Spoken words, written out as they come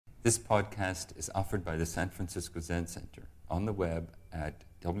This podcast is offered by the San Francisco Zen Center on the web at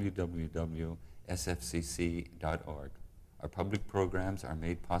www.sfcc.org. Our public programs are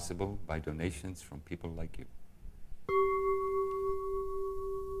made possible by donations from people like you.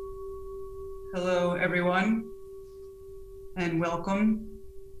 Hello, everyone, and welcome.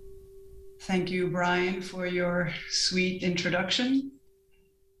 Thank you, Brian, for your sweet introduction.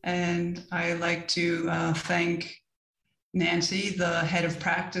 And I'd like to thank Nancy, the head of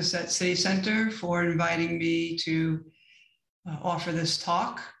practice at City Center, for inviting me to offer this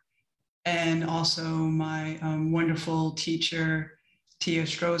talk, and also my wonderful teacher, Tia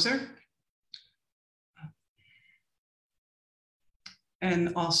Strozer,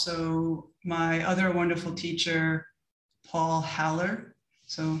 and also my other wonderful teacher, Paul Haller.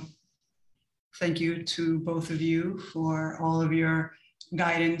 So thank you to both of you for all of your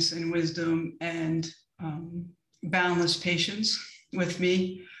guidance and wisdom and boundless patience with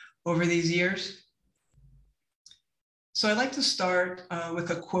me over these years. So I'd like to start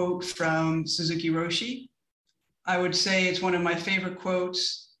with a quote from Suzuki Roshi. I would say it's one of my favorite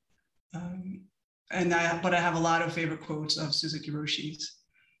quotes, but I have a lot of favorite quotes of Suzuki Roshi's.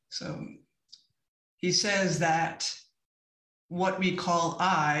 So he says that what we call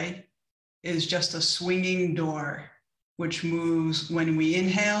I is just a swinging door which moves when we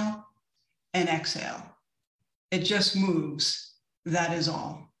inhale and exhale. It just moves, that is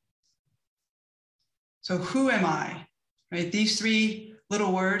all. So who am I? Right? These three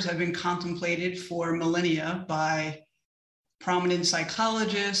little words have been contemplated for millennia by prominent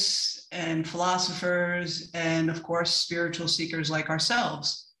psychologists and philosophers, and of course, spiritual seekers like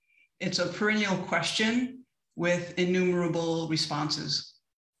ourselves. It's a perennial question with innumerable responses.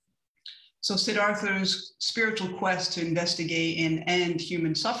 So Siddhartha's spiritual quest to investigate and end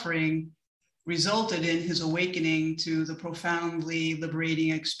human suffering resulted in his awakening to the profoundly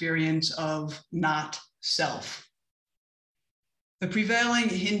liberating experience of not self. The prevailing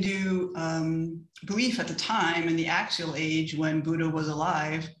Hindu belief at the time, in the axial age when Buddha was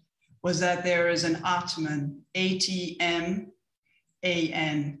alive, was that there is an Atman, A-T-M-A-N,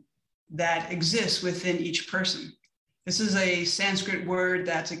 that exists within each person. This is a Sanskrit word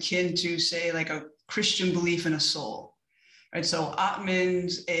that's akin to, say, like a Christian belief in a soul. Right? So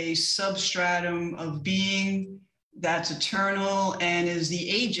Atman's a substratum of being that's eternal and is the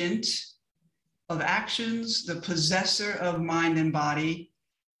agent of actions, the possessor of mind and body,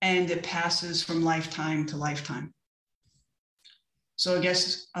 and it passes from lifetime to lifetime. So I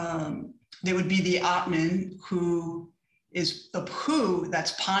guess there would be the Atman who is the who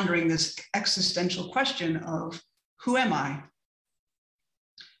that's pondering this existential question of who am I?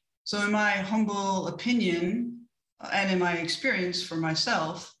 So in my humble opinion, and in my experience for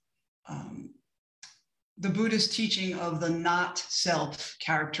myself, the Buddhist teaching of the not self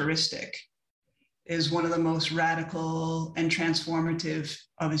characteristic is one of the most radical and transformative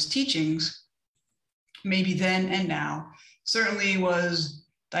of his teachings, maybe then and now. Certainly was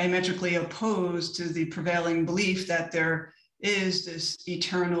diametrically opposed to the prevailing belief that there is this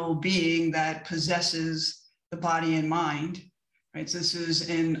eternal being that possesses the body and mind. Right? So this is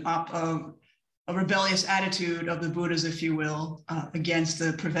a rebellious attitude of the Buddhas, if you will, against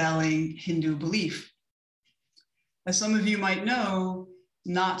the prevailing Hindu belief. As some of you might know,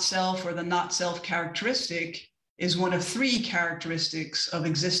 not self, or the not self characteristic, is one of three characteristics of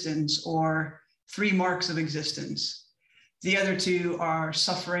existence, or three marks of existence. The other two are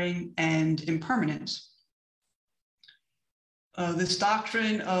suffering and impermanence. This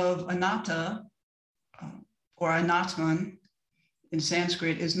doctrine of anatta, or anatman, in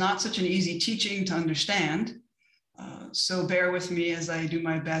Sanskrit, is not such an easy teaching to understand. So bear with me as I do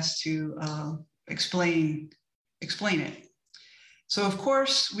my best to explain it. So of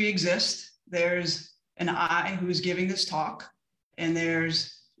course we exist. There's an I who's giving this talk, and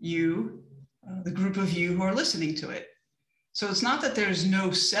there's you, the group of you who are listening to it. So it's not that there's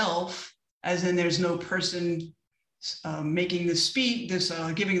no self, as in there's no person making this speech,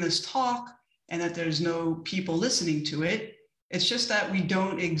 giving this talk, and that there's no people listening to it. It's just that we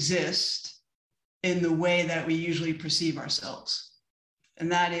don't exist in the way that we usually perceive ourselves.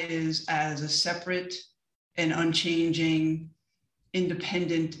 And that is as a separate and unchanging,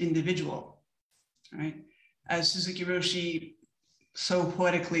 independent individual, right? As Suzuki Roshi so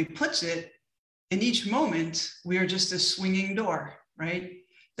poetically puts it, in each moment, we are just a swinging door, right?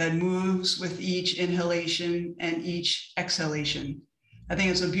 That moves with each inhalation and each exhalation. I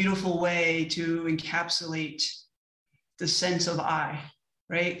think it's a beautiful way to encapsulate the sense of I,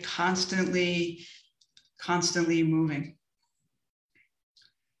 right? Constantly moving.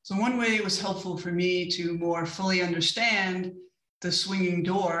 So one way it was helpful for me to more fully understand the swinging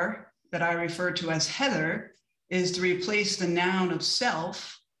door that I refer to as Heather is to replace the noun of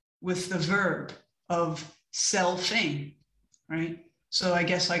self with the verb of selfing, right? So I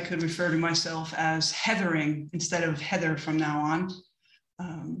guess I could refer to myself as Heathering instead of Heather from now on.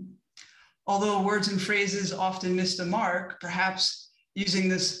 Although words and phrases often miss the mark, perhaps using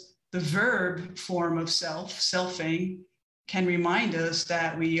the verb form of selfing, can remind us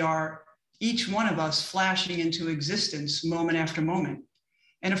that we are, each one of us, flashing into existence moment after moment.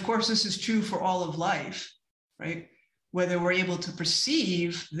 And of course, this is true for all of life, right? Whether we're able to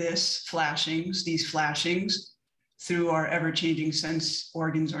perceive these flashings through our ever-changing sense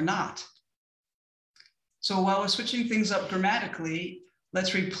organs or not. So while we're switching things up grammatically,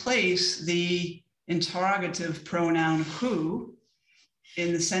 let's replace the interrogative pronoun who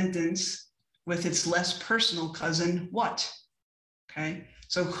in the sentence with its less personal cousin what, okay?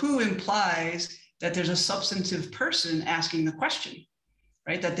 So who implies that there's a substantive person asking the question,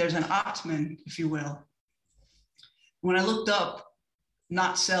 right? That there's an Atman, if you will. When I looked up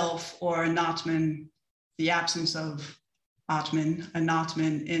not self or anatman, the absence of Atman,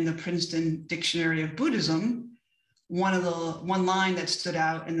 anatman in the Princeton Dictionary of Buddhism, one line that stood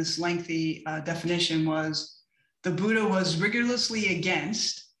out in this lengthy definition was, the Buddha was rigorously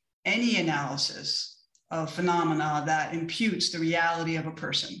against any analysis of phenomena that imputes the reality of a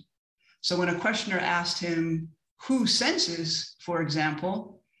person. So when a questioner asked him, who senses, for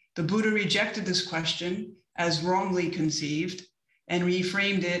example, the Buddha rejected this question as wrongly conceived and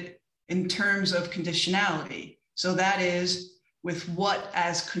reframed it in terms of conditionality. So that is, with what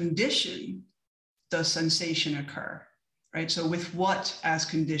as condition does sensation occur, right? So with what as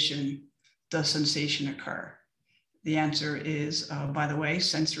condition does sensation occur? The answer is, by the way,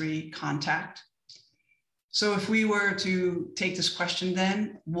 sensory contact. So if we were to take this question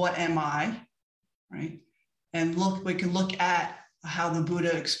then, what am I, right? And we can look at how the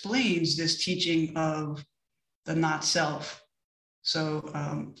Buddha explains this teaching of the not self. So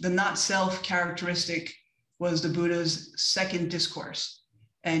the not self characteristic was the Buddha's second discourse.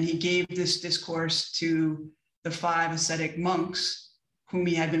 And he gave this discourse to the 5 ascetic monks whom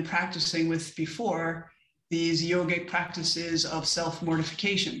he had been practicing with before, these yogic practices of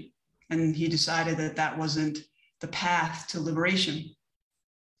self-mortification. And he decided that that wasn't the path to liberation.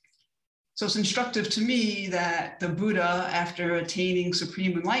 So it's instructive to me that the Buddha, after attaining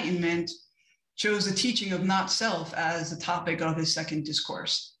supreme enlightenment, chose the teaching of not self as the topic of his second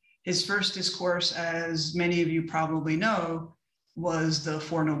discourse. His first discourse, as many of you probably know, was the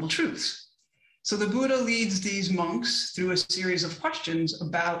Four Noble Truths. So the Buddha leads these monks through a series of questions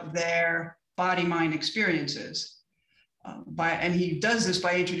about their body-mind experiences. And he does this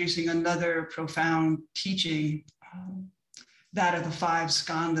by introducing another profound teaching, that of the 5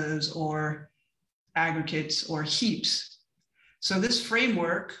 skandhas or aggregates or heaps. So this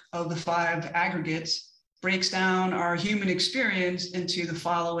framework of the 5 aggregates breaks down our human experience into the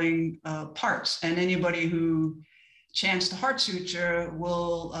following parts. And anybody who chants the Heart Sutra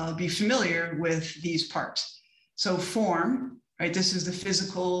will be familiar with these parts. So form, right? This is the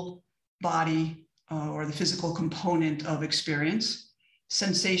physical body or the physical component of experience.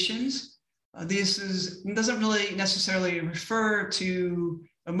 Sensations, this doesn't really necessarily refer to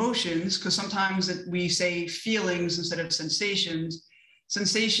emotions, because sometimes we say feelings instead of sensations.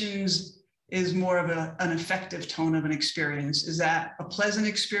 Sensations is more of an affective tone of an experience. Is that a pleasant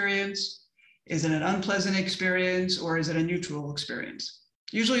experience? Is it an unpleasant experience, or is it a neutral experience?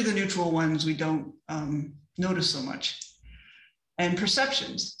 Usually the neutral ones we don't notice so much. And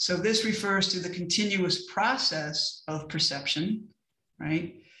perceptions. So this refers to the continuous process of perception,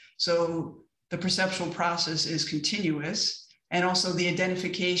 right? So the perceptual process is continuous, and also the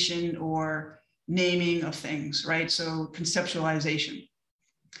identification or naming of things, right? So conceptualization.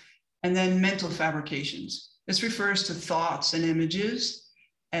 And then mental fabrications. This refers to thoughts and images.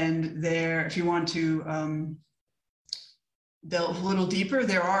 And there, if you want to delve a little deeper,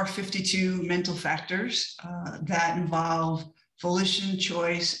 there are 52 mental factors that involve volition,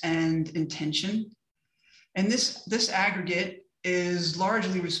 choice, and intention. And this aggregate is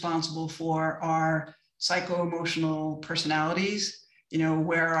largely responsible for our psycho-emotional personalities, you know,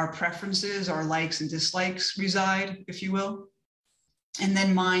 where our preferences, our likes and dislikes reside, if you will. And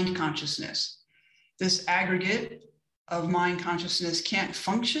then mind consciousness. This aggregate of mind consciousness can't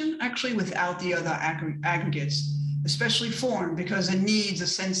function actually without the other aggregates, especially form, because it needs a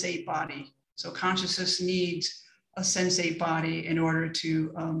sensate body. So consciousness needs a sensate body in order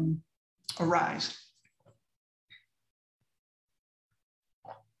to arise.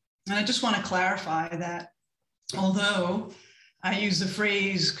 And I just want to clarify that although I use the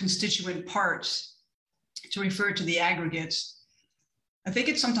phrase constituent parts to refer to the aggregates, I think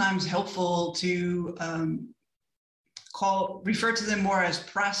it's sometimes helpful to refer to them more as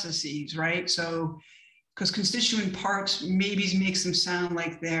processes, right? So, because constituent parts maybe makes them sound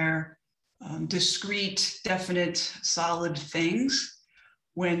like they're discrete, definite, solid things,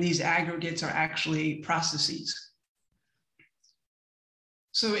 when these aggregates are actually processes.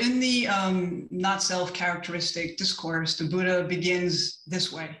 So in the not self characteristic discourse, the Buddha begins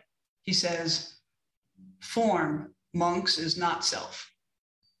this way. He says, form, monks, is not self.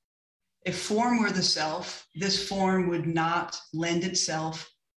 If form were the self, this form would not lend itself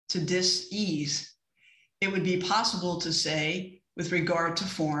to dis-ease. It would be possible to say, with regard to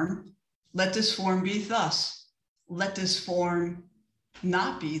form, let this form be thus, let this form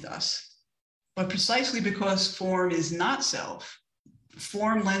not be thus. But precisely because form is not self,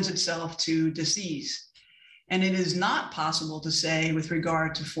 form lends itself to dis-ease. And it is not possible to say, with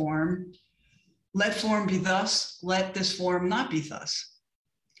regard to form, let form be thus, let this form not be thus.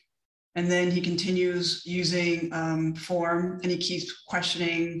 And then he continues using form, and he keeps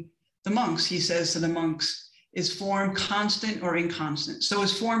questioning the monks. He says to the monks, is form constant or inconstant? So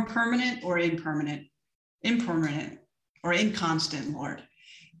is form permanent or impermanent? Impermanent or inconstant, Lord?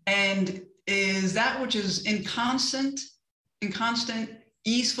 And is that which is inconstant,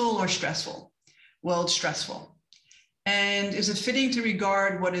 easeful or stressful? Well, it's stressful. And is it fitting to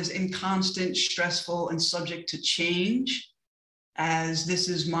regard what is inconstant, stressful, and subject to change as this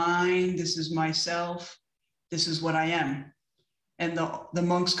is mine, this is myself, this is what I am? And the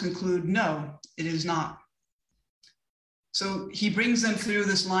monks conclude, no, it is not. So he brings them through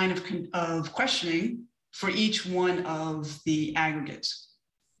this line of questioning for each one of the aggregates.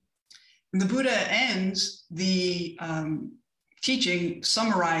 And the Buddha ends the teaching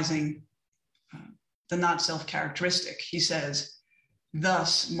summarizing the not self characteristic. He says,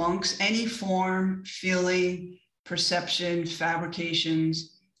 thus, monks, any form, feeling, perception,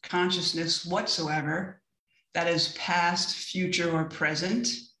 fabrications, consciousness whatsoever that is past, future, or present,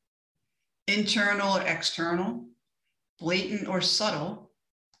 internal or external, blatant or subtle,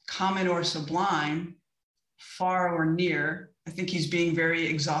 common or sublime, far or near, I think he's being very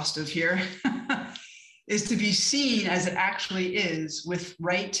exhaustive here, is to be seen as it actually is with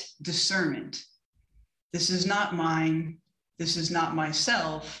right discernment. This is not mine, this is not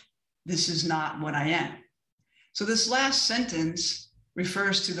myself, this is not what I am. So this last sentence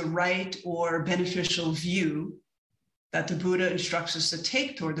refers to the right or beneficial view that the Buddha instructs us to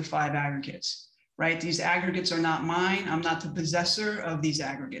take toward the five aggregates, right? These aggregates are not mine. I'm not the possessor of these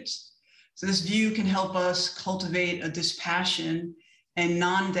aggregates. So this view can help us cultivate a dispassion and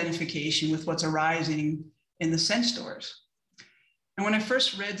non-identification with what's arising in the sense doors. And when I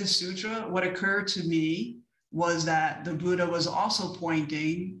first read the sutra, what occurred to me was that the Buddha was also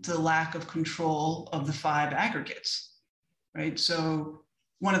pointing to the lack of control of the five aggregates, right? So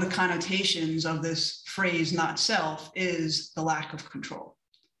one of the connotations of this phrase, not self, is the lack of control.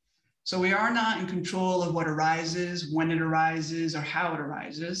 So we are not in control of what arises, when it arises, or how it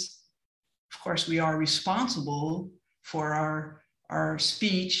arises. Of course, we are responsible for our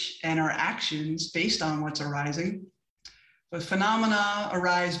speech and our actions based on what's arising. But phenomena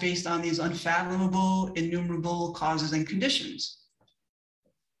arise based on these unfathomable, innumerable causes and conditions.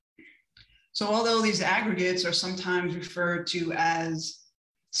 So although these aggregates are sometimes referred to as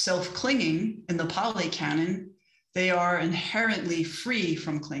self-clinging in the Pali Canon, they are inherently free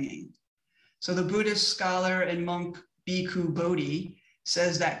from clinging. So the Buddhist scholar and monk Bhikkhu Bodhi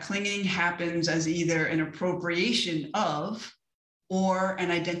says that clinging happens as either an appropriation of or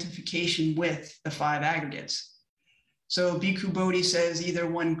an identification with the five aggregates. So Bhikkhu Bodhi says either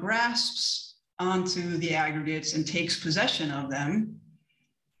one grasps onto the aggregates and takes possession of them,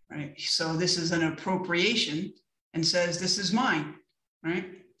 right? So this is an appropriation and says, this is mine, right?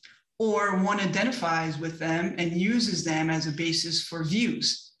 Or one identifies with them and uses them as a basis for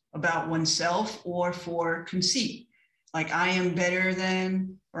views about oneself or for conceit. Like I am better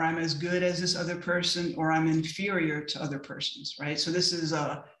than, or I'm as good as this other person, or I'm inferior to other persons, right? So this is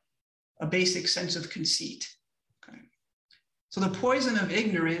a basic sense of conceit. So the poison of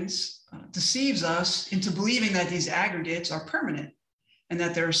ignorance deceives us into believing that these aggregates are permanent and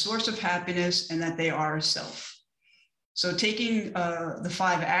that they're a source of happiness and that they are a self. So taking the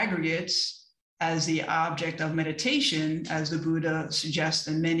five aggregates as the object of meditation, as the Buddha suggests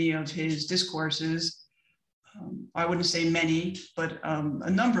in many of his discourses, I wouldn't say many, but a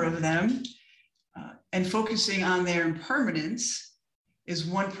number of them, and focusing on their impermanence is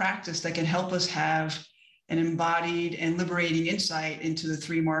one practice that can help us have an embodied and liberating insight into the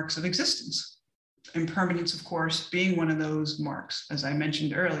three marks of existence. Impermanence, of course, being one of those marks, as I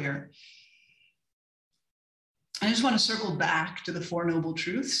mentioned earlier. I just want to circle back to the Four Noble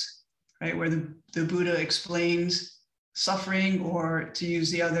Truths, right, where the Buddha explains suffering, or to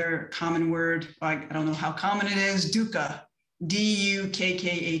use the other common word, I don't know how common it is, dukkha,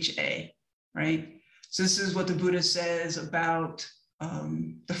 D-U-K-K-H-A, right? So this is what the Buddha says about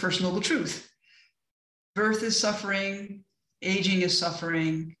the First Noble Truth. Birth is suffering, aging is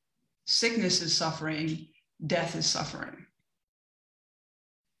suffering, sickness is suffering, death is suffering.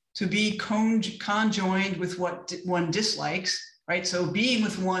 To be conjoined with what one dislikes, right? So being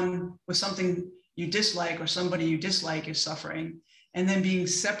with something you dislike or somebody you dislike is suffering. And then being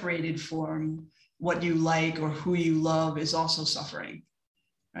separated from what you like or who you love is also suffering,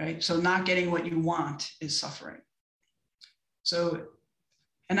 right? So not getting what you want is suffering. So,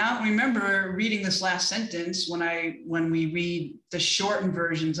 and I remember reading this last sentence when we read the shortened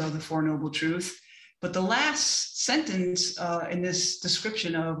versions of the Four Noble Truths. But the last sentence in this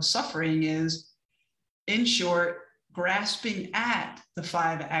description of suffering is, in short, grasping at the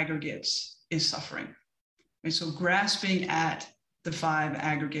five aggregates is suffering. And so grasping at the five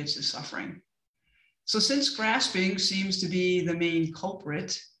aggregates is suffering. So since grasping seems to be the main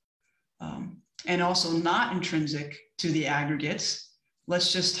culprit and also not intrinsic to the aggregates,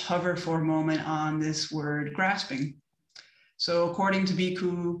 let's just hover for a moment on this word grasping. So according to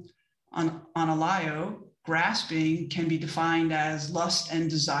Bhikkhu Analayo, grasping can be defined as lust and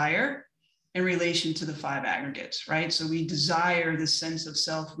desire in relation to the five aggregates, right? So we desire this sense of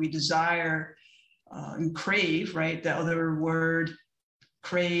self, we desire and crave, right? The other word,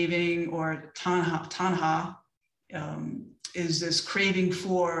 craving or tanha, is this craving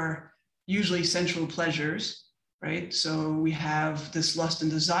for usually sensual pleasures, right? So we have this lust and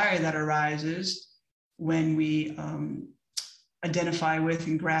desire that arises when we identify with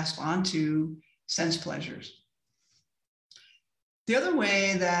and grasp onto sense pleasures. The other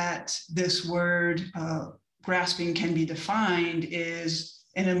way that this word grasping can be defined is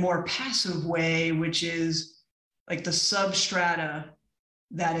in a more passive way, which is like the substrata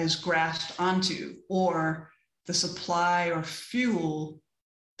that is grasped onto, or the supply or fuel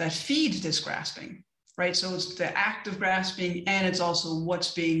that feeds this grasping, right? So it's the act of grasping, and it's also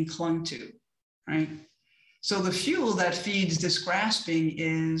what's being clung to, right? So the fuel that feeds this grasping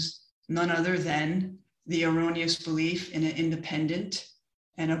is none other than the erroneous belief in an independent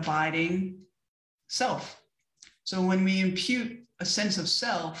and abiding self. So when we impute a sense of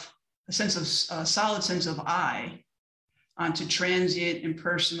self, a solid sense of I, onto transient,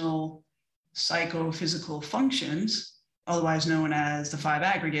 impersonal, psychophysical functions, otherwise known as the five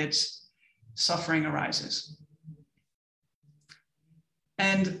aggregates, suffering arises.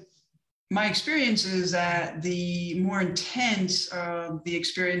 And my experience is that the more intense the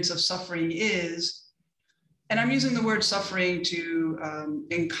experience of suffering is, and I'm using the word suffering to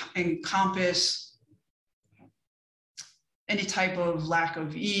encompass any type of lack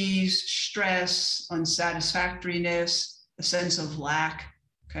of ease, stress, unsatisfactoriness, a sense of lack,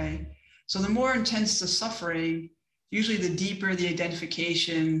 okay? So the more intense the suffering, usually the deeper the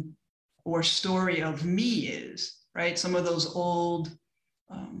identification or story of me is, right? Some of those old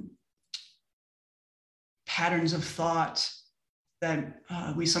patterns of thought that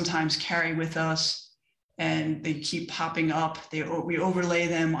we sometimes carry with us, and they keep popping up. We overlay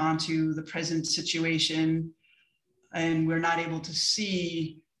them onto the present situation, and we're not able to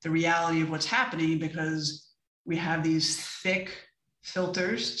see the reality of what's happening because we have these thick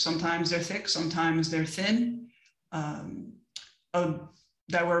filters. Sometimes they're thick, sometimes they're thin,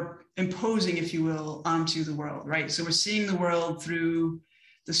 that we're imposing, if you will, onto the world, right? So we're seeing the world through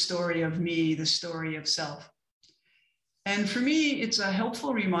the story of me, the story of self. And for me, it's a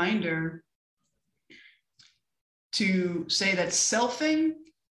helpful reminder to say that selfing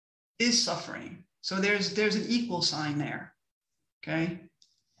is suffering. So there's an equal sign there, okay?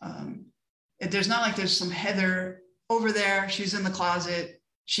 There's not like there's some Heather over there, she's in the closet,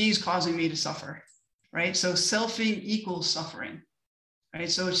 she's causing me to suffer, right? So selfing equals suffering, right?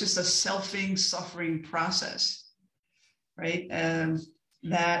 So it's just a selfing suffering process, right?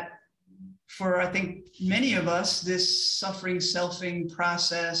 That for, I think, many of us, this suffering selfing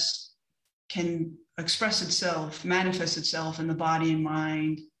process can express itself, manifest itself in the body and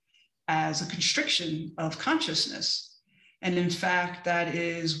mind as a constriction of consciousness. And in fact, that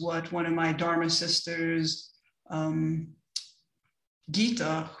is what one of my Dharma sisters,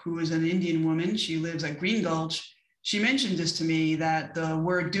 Geeta, who is an Indian woman, she lives at Green Gulch, she mentioned this to me, that the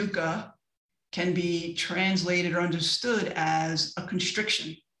word dukkha can be translated or understood as a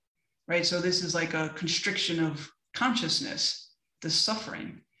constriction, right? So this is like a constriction of consciousness, the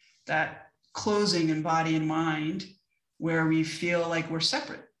suffering, that closing in body and mind, where we feel like we're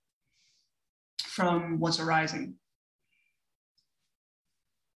separate from what's arising.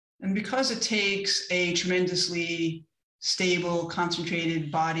 And because it takes a tremendously stable,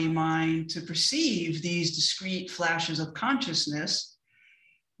 concentrated body mind to perceive these discrete flashes of consciousness,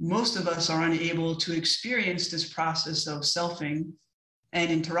 most of us are unable to experience this process of selfing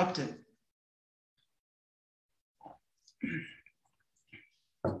and interrupt it.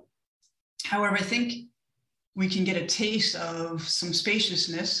 However, I think we can get a taste of some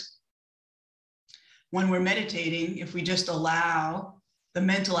spaciousness when we're meditating if we just allow the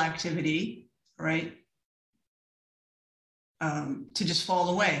mental activity, right, to just fall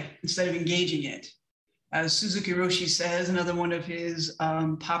away instead of engaging it. As Suzuki Roshi says, another one of his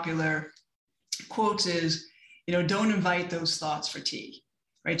popular quotes is, don't invite those thoughts for tea,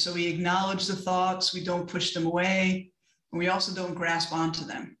 right? So we acknowledge the thoughts, we don't push them away, and we also don't grasp onto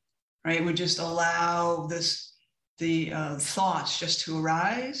them, right? We just allow the thoughts just to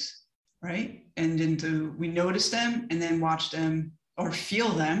arise, right? And then we notice them and then watch them or feel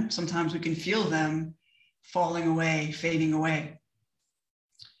them. Sometimes we can feel them falling away, fading away.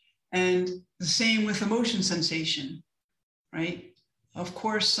 And the same with emotion sensation, right? Of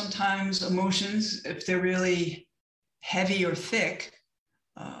course, sometimes emotions, if they're really heavy or thick,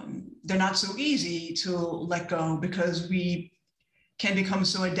 they're not so easy to let go because we can become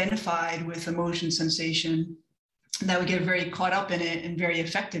so identified with emotion sensation that we get very caught up in it and very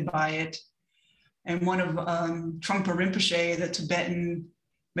affected by it. And one of Trungpa Rinpoche, the Tibetan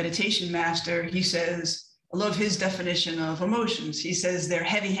meditation master, he says, I love his definition of emotions. He says they're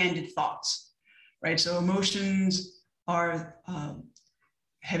heavy-handed thoughts, right? So emotions are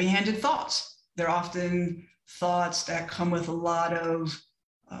heavy-handed thoughts. They're often thoughts that come with a lot of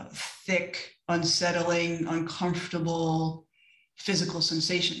thick, unsettling, uncomfortable physical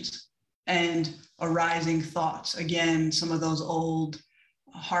sensations and arising thoughts. Again, some of those old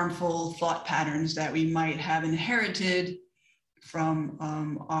harmful thought patterns that we might have inherited from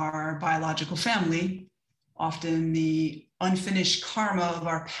our biological family, often the unfinished karma of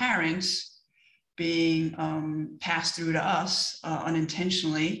our parents being passed through to us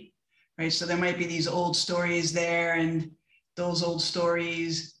unintentionally, right? So there might be these old stories there, and those old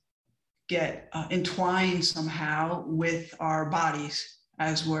stories get entwined somehow with our bodies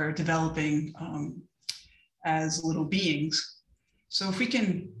as we're developing as little beings. So if we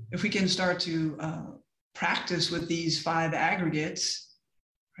can start to practice with these 5 aggregates,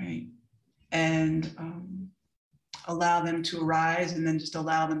 right, and allow them to arise and then just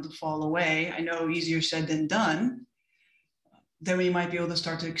allow them to fall away, I know easier said than done, then we might be able to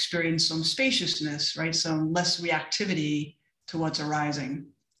start to experience some spaciousness, right, some less reactivity to what's arising.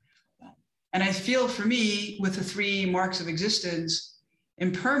 And I feel for me, with the 3 marks of existence,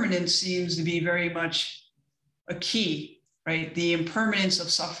 impermanence seems to be very much a key, right? The impermanence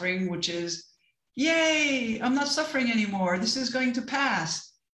of suffering, which is, yay, I'm not suffering anymore. This is going to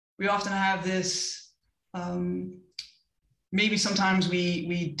pass. We often have this, maybe sometimes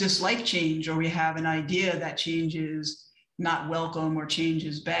we dislike change, or we have an idea that change is not welcome or change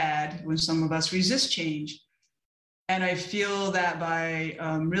is bad, when some of us resist change. And I feel that by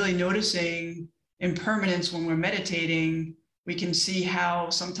really noticing impermanence when we're meditating, we can see how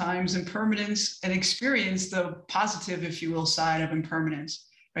sometimes impermanence and experience the positive, if you will, side of impermanence,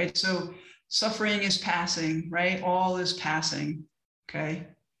 right? So suffering is passing, right? All is passing, okay?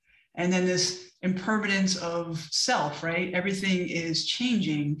 And then this impermanence of self, right? Everything is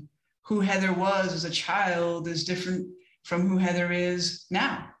changing. Who Heather was as a child is different from who Heather is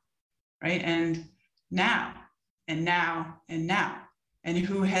now, right? And now, and now, and now. And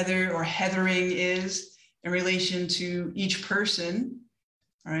who Heather or Heathering is in relation to each person,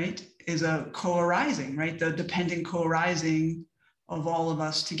 right, is a co-arising, right? The dependent co-arising of all of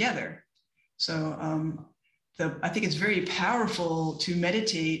us together. So I think it's very powerful to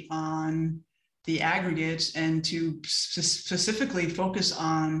meditate on the aggregates and to specifically focus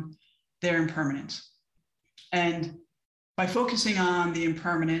on their impermanence. And by focusing on the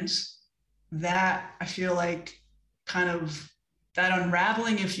impermanence, that I feel like kind of that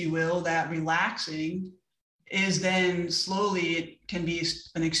unraveling, if you will, that relaxing is then slowly, it can be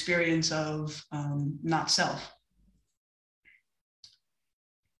an experience of not self.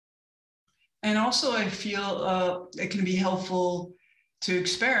 And also I feel it can be helpful to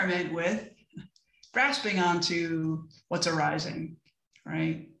experiment with grasping onto what's arising,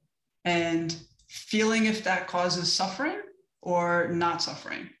 right? And feeling if that causes suffering or not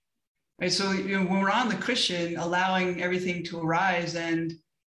suffering, right? So when we're on the Christian, allowing everything to arise and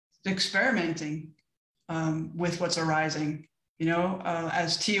experimenting with what's arising,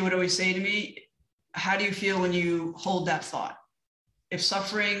 as Tia would always say to me, how do you feel when you hold that thought?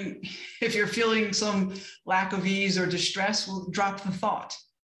 If you're feeling some lack of ease or distress, well, drop the thought,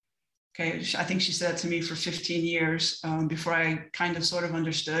 Okay, I think she said it to me for 15 years before I kind of sort of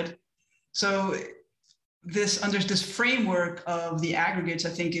understood. So this framework of the aggregates, I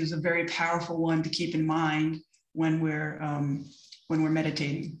think, is a very powerful one to keep in mind when we're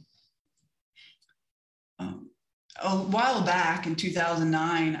meditating. A while back in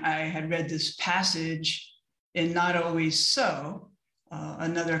 2009, I had read this passage in Not Always So,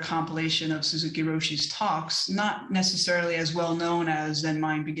 another compilation of Suzuki Roshi's talks, not necessarily as well known as Zen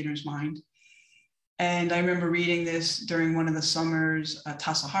Mind, Beginner's Mind. And I remember reading this during one of the summers at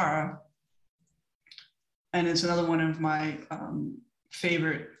Tassajara. And it's another one of my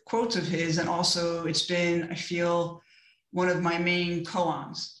favorite quotes of his. And also it's been, I feel, one of my main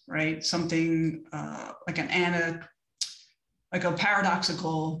koans, right? Something like a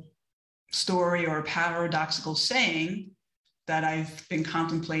paradoxical story or a paradoxical saying that I've been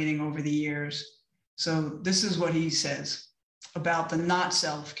contemplating over the years. So this is what he says about the not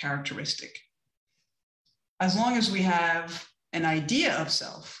self characteristic. As long as we have an idea of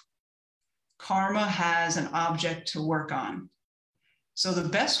self, karma has an object to work on. So the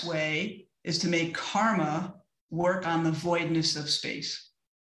best way is to make karma work on the voidness of space.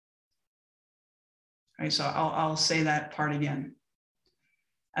 All right, so I'll say that part again.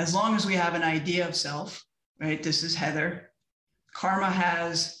 As long as we have an idea of self, right? This is Heather. Karma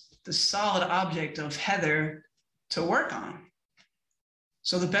has the solid object of Heather to work on.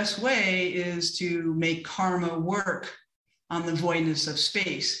 So the best way is to make karma work on the voidness of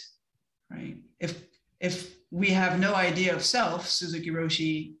space, right? If we have no idea of self, Suzuki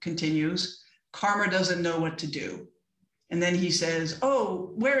Roshi continues, karma doesn't know what to do. And then he says,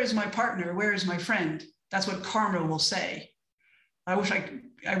 oh, where is my partner? Where is my friend? That's what karma will say. I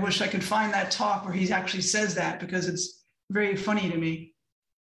wish I could find that talk where he actually says that, because it's very funny to me.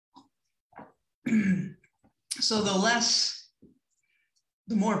 So the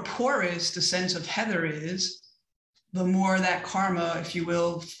more porous the sense of Heather is, the more that karma, if you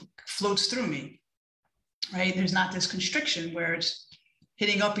will, floats through me, right? There's not this constriction where it's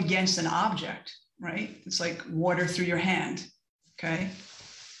hitting up against an object, right? It's like water through your hand, okay?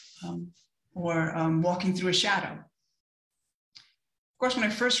 Or walking through a shadow. Of course, when I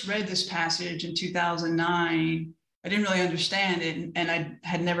first read this passage in 2009, I didn't really understand it, and I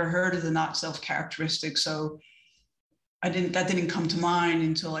had never heard of the not self characteristic. So that didn't come to mind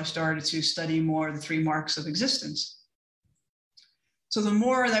until I started to study more the 3 marks of existence. So the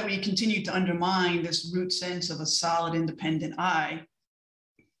more that we continue to undermine this root sense of a solid, independent I,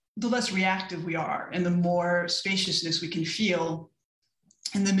 the less reactive we are, and the more spaciousness we can feel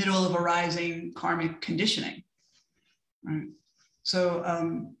in the middle of arising karmic conditioning. Right? So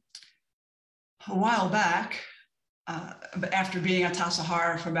a while back, after being at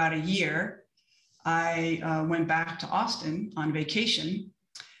Tassajara for about a year, I went back to Austin on vacation,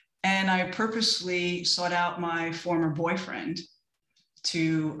 and I purposely sought out my former boyfriend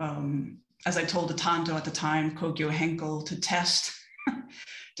to, as I told the Tanto at the time, Kogyo Henkel, to test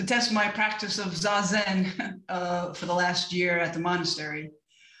my practice of Zazen for the last year at the monastery.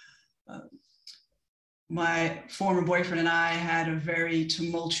 My former boyfriend and I had a very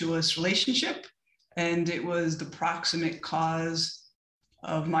tumultuous relationship, and it was the proximate cause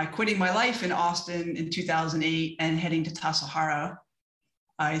of my quitting my life in Austin in 2008 and heading to Tassajara.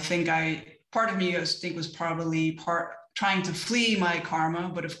 I think part of me was probably trying to flee my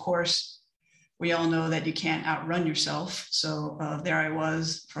karma, but of course, we all know that you can't outrun yourself. So there I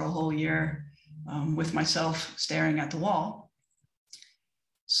was for a whole year with myself staring at the wall.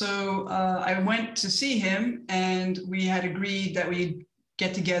 So I went to see him, and we had agreed that we'd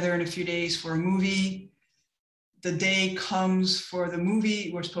get together in a few days for a movie. The day comes for the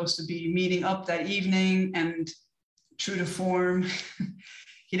movie. We're supposed to be meeting up that evening, and true to form,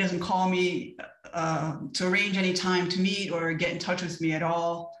 he doesn't call me to arrange any time to meet or get in touch with me at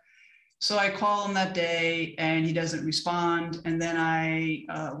all. So I call him that day, and he doesn't respond. And then I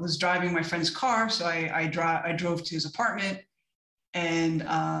was driving my friend's car, so I drove to his apartment and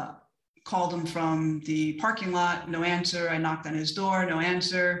called him from the parking lot, no answer. I knocked on his door, no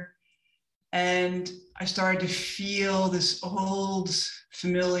answer. And I started to feel this old,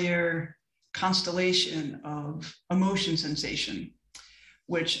 familiar constellation of emotion sensation,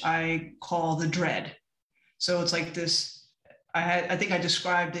 which I call the dread. So it's like this, I think I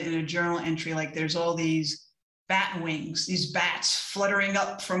described it in a journal entry, like there's all these bat wings, these bats fluttering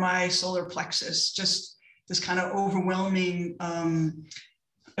up from my solar plexus, just this kind of overwhelming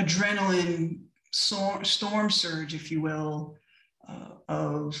adrenaline storm surge, if you will,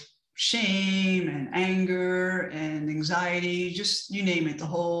 of shame and anger and anxiety, just you name it, the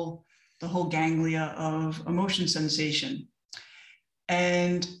whole ganglia of emotion sensation.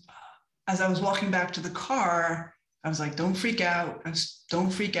 And as I was walking back to the car, I was like, don't freak out.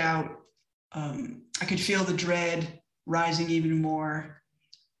 Don't freak out. I could feel the dread rising even more.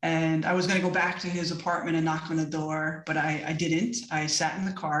 And I was going to go back to his apartment and knock on the door, but I didn't. I sat in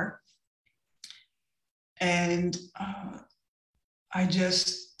the car. And I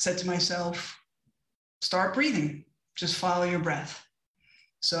just said to myself, start breathing. Just follow your breath.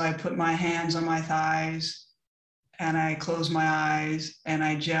 So I put my hands on my thighs and I closed my eyes and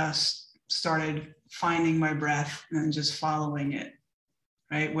I just started finding my breath and just following it,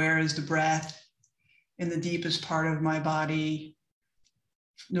 right? Where is the breath in the deepest part of my body?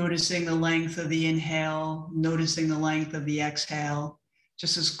 Noticing the length of the inhale, noticing the length of the exhale,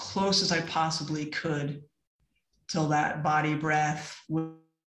 just as close as I possibly could till that body breath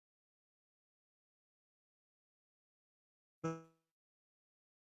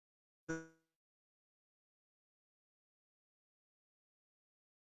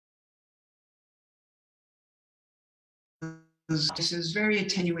this is very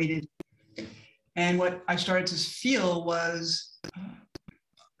attenuated. And what I started to feel was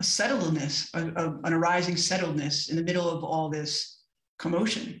a settledness, an arising settledness in the middle of all this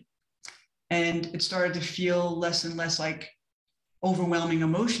commotion. And it started to feel less and less like overwhelming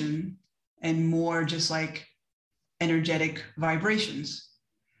emotion and more just like energetic vibrations.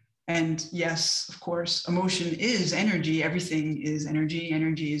 And yes, of course, emotion is energy. Everything is energy.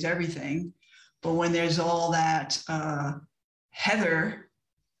 Energy is everything. But when there's all that Heather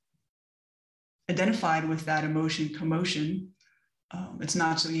identified with that emotion, commotion, it's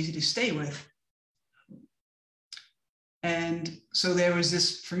not so easy to stay with. And so there was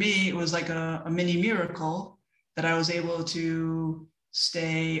this, for me, it was like a mini miracle that I was able to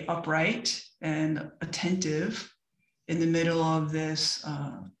stay upright and attentive in the middle of this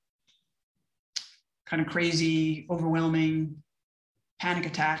kind of crazy, overwhelming panic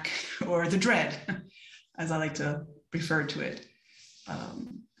attack, or the dread, as I like to refer to it.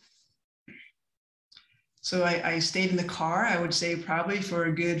 So I stayed in the car, I would say probably for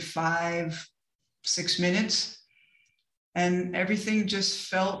a good 5-6 minutes. And everything just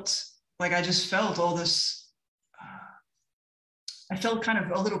felt like I just felt all this, I felt kind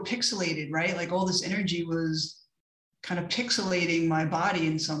of a little pixelated, right? Like all this energy was kind of pixelating my body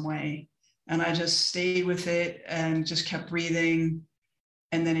in some way. And I just stayed with it and just kept breathing.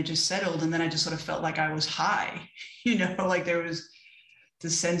 And then it just settled. And then I just sort of felt like I was high, like there was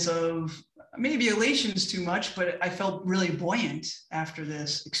this sense of maybe elation is too much, but I felt really buoyant after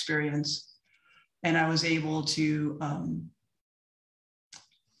this experience. And I was able to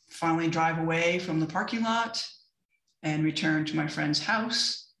finally drive away from the parking lot and return to my friend's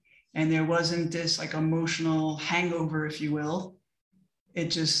house. And there wasn't this like emotional hangover, if you will. It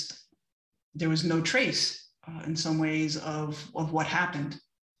just, there was no trace in some ways of what happened.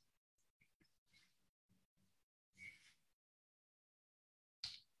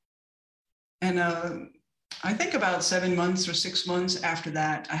 And I think about 7 months or 6 months after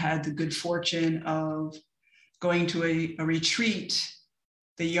that, I had the good fortune of going to a retreat,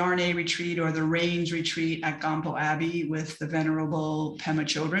 the Yarne retreat or the Rains retreat at Gampo Abbey with the Venerable Pema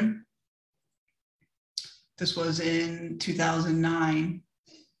Chödrön. This was in 2009,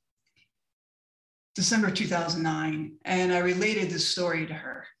 December 2009. And I related this story to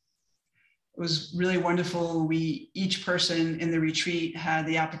her. It was really wonderful. Each person in the retreat had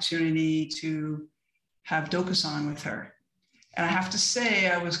the opportunity to have Dokusan with her. And I have to say,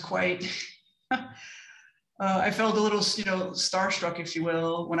 I was quite, I felt a little, starstruck, if you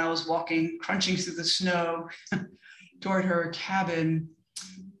will, when I was walking, crunching through the snow toward her cabin,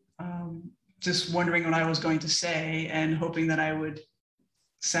 just wondering what I was going to say and hoping that I would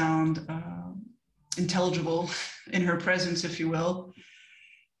sound intelligible in her presence, if you will.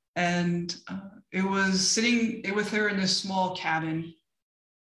 And it was sitting with her in this small cabin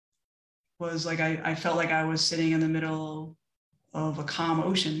was like, I felt like I was sitting in the middle of a calm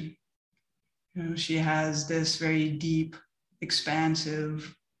ocean. She has this very deep,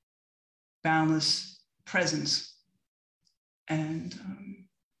 expansive, boundless presence. And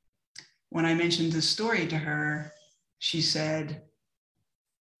when I mentioned this story to her, she said,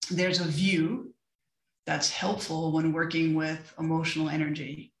 there's a view that's helpful when working with emotional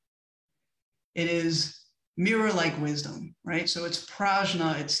energy. It is mirror-like wisdom, right? So it's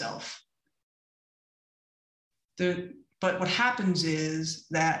prajna itself. But what happens is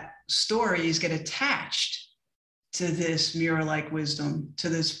that stories get attached to this mirror-like wisdom, to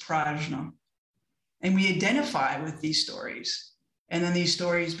this prajna. And we identify with these stories. And then these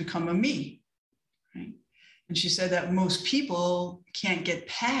stories become a me, right? And she said that most people can't get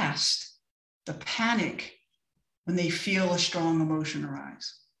past the panic when they feel a strong emotion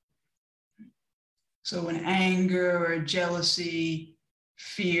arise. So when anger or jealousy,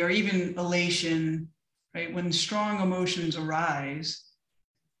 fear, even elation, right? When strong emotions arise,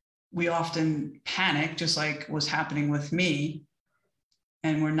 we often panic, just like was happening with me,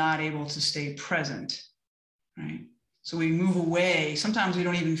 and we're not able to stay present, right? So we move away. Sometimes we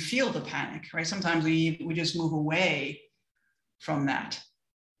don't even feel the panic, right? Sometimes we just move away from that,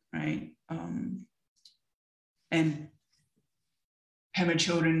 right? And Pema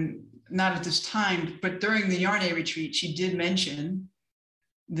Chodron, not at this time, but during the Yarne retreat, she did mention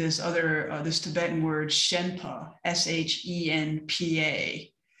this Tibetan word, Shenpa,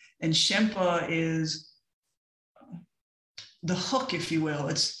 Shenpa. And Shenpa is the hook, if you will.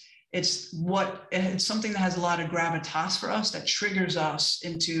 It's something that has a lot of gravitas for us, that triggers us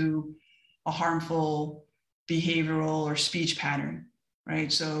into a harmful behavioral or speech pattern,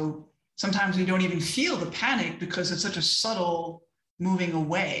 right? So sometimes we don't even feel the panic because it's such a subtle moving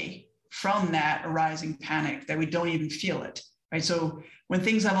away from that arising panic that we don't even feel it, right? So when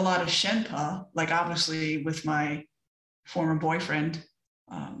things have a lot of Shenpa, like obviously with my former boyfriend,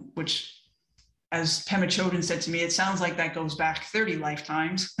 which, as Pema Chodron said to me, it sounds like that goes back 30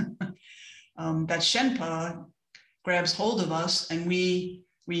 lifetimes. That Shenpa grabs hold of us and we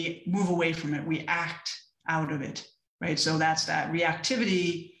move away from it. We act out of it, right? So that's that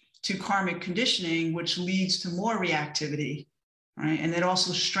reactivity to karmic conditioning, which leads to more reactivity, right? And it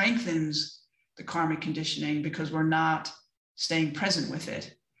also strengthens the karmic conditioning because we're not staying present with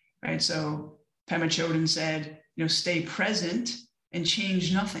it, right? So Pema Chodron said, stay present and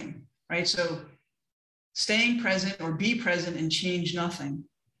change nothing, right? So staying present or be present and change nothing.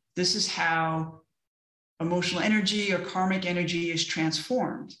 This is how emotional energy or karmic energy is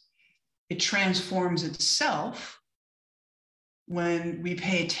transformed. It transforms itself when we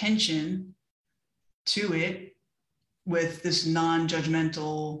pay attention to it with this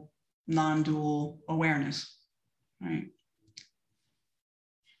non-judgmental, non-dual awareness, right?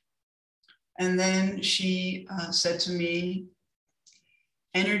 And then she said to me,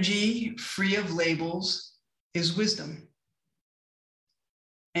 energy free of labels is wisdom.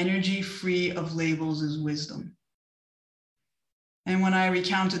 Energy free of labels is wisdom. And when I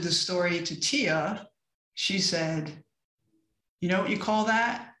recounted the story to Tia, she said, you know what you call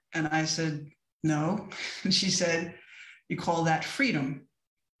that? And I said, no. And she said, you call that freedom,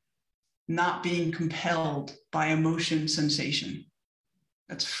 not being compelled by emotion sensation.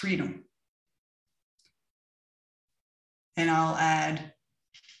 That's freedom. And I'll add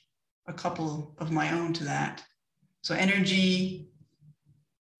a couple of my own to that. So energy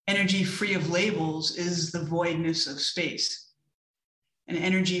free of labels is the voidness of space. And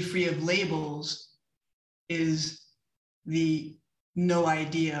energy free of labels is the no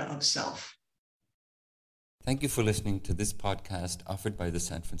idea of self. Thank you for listening to this podcast offered by the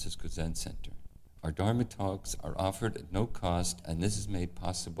San Francisco Zen Center. Our Dharma talks are offered at no cost, and this is made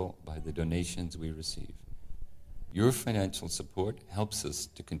possible by the donations we receive. Your financial support helps us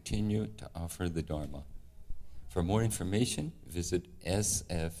to continue to offer the Dharma. For more information, visit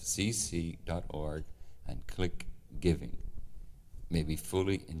sfcc.org and click Giving. May we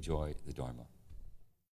fully enjoy the Dharma.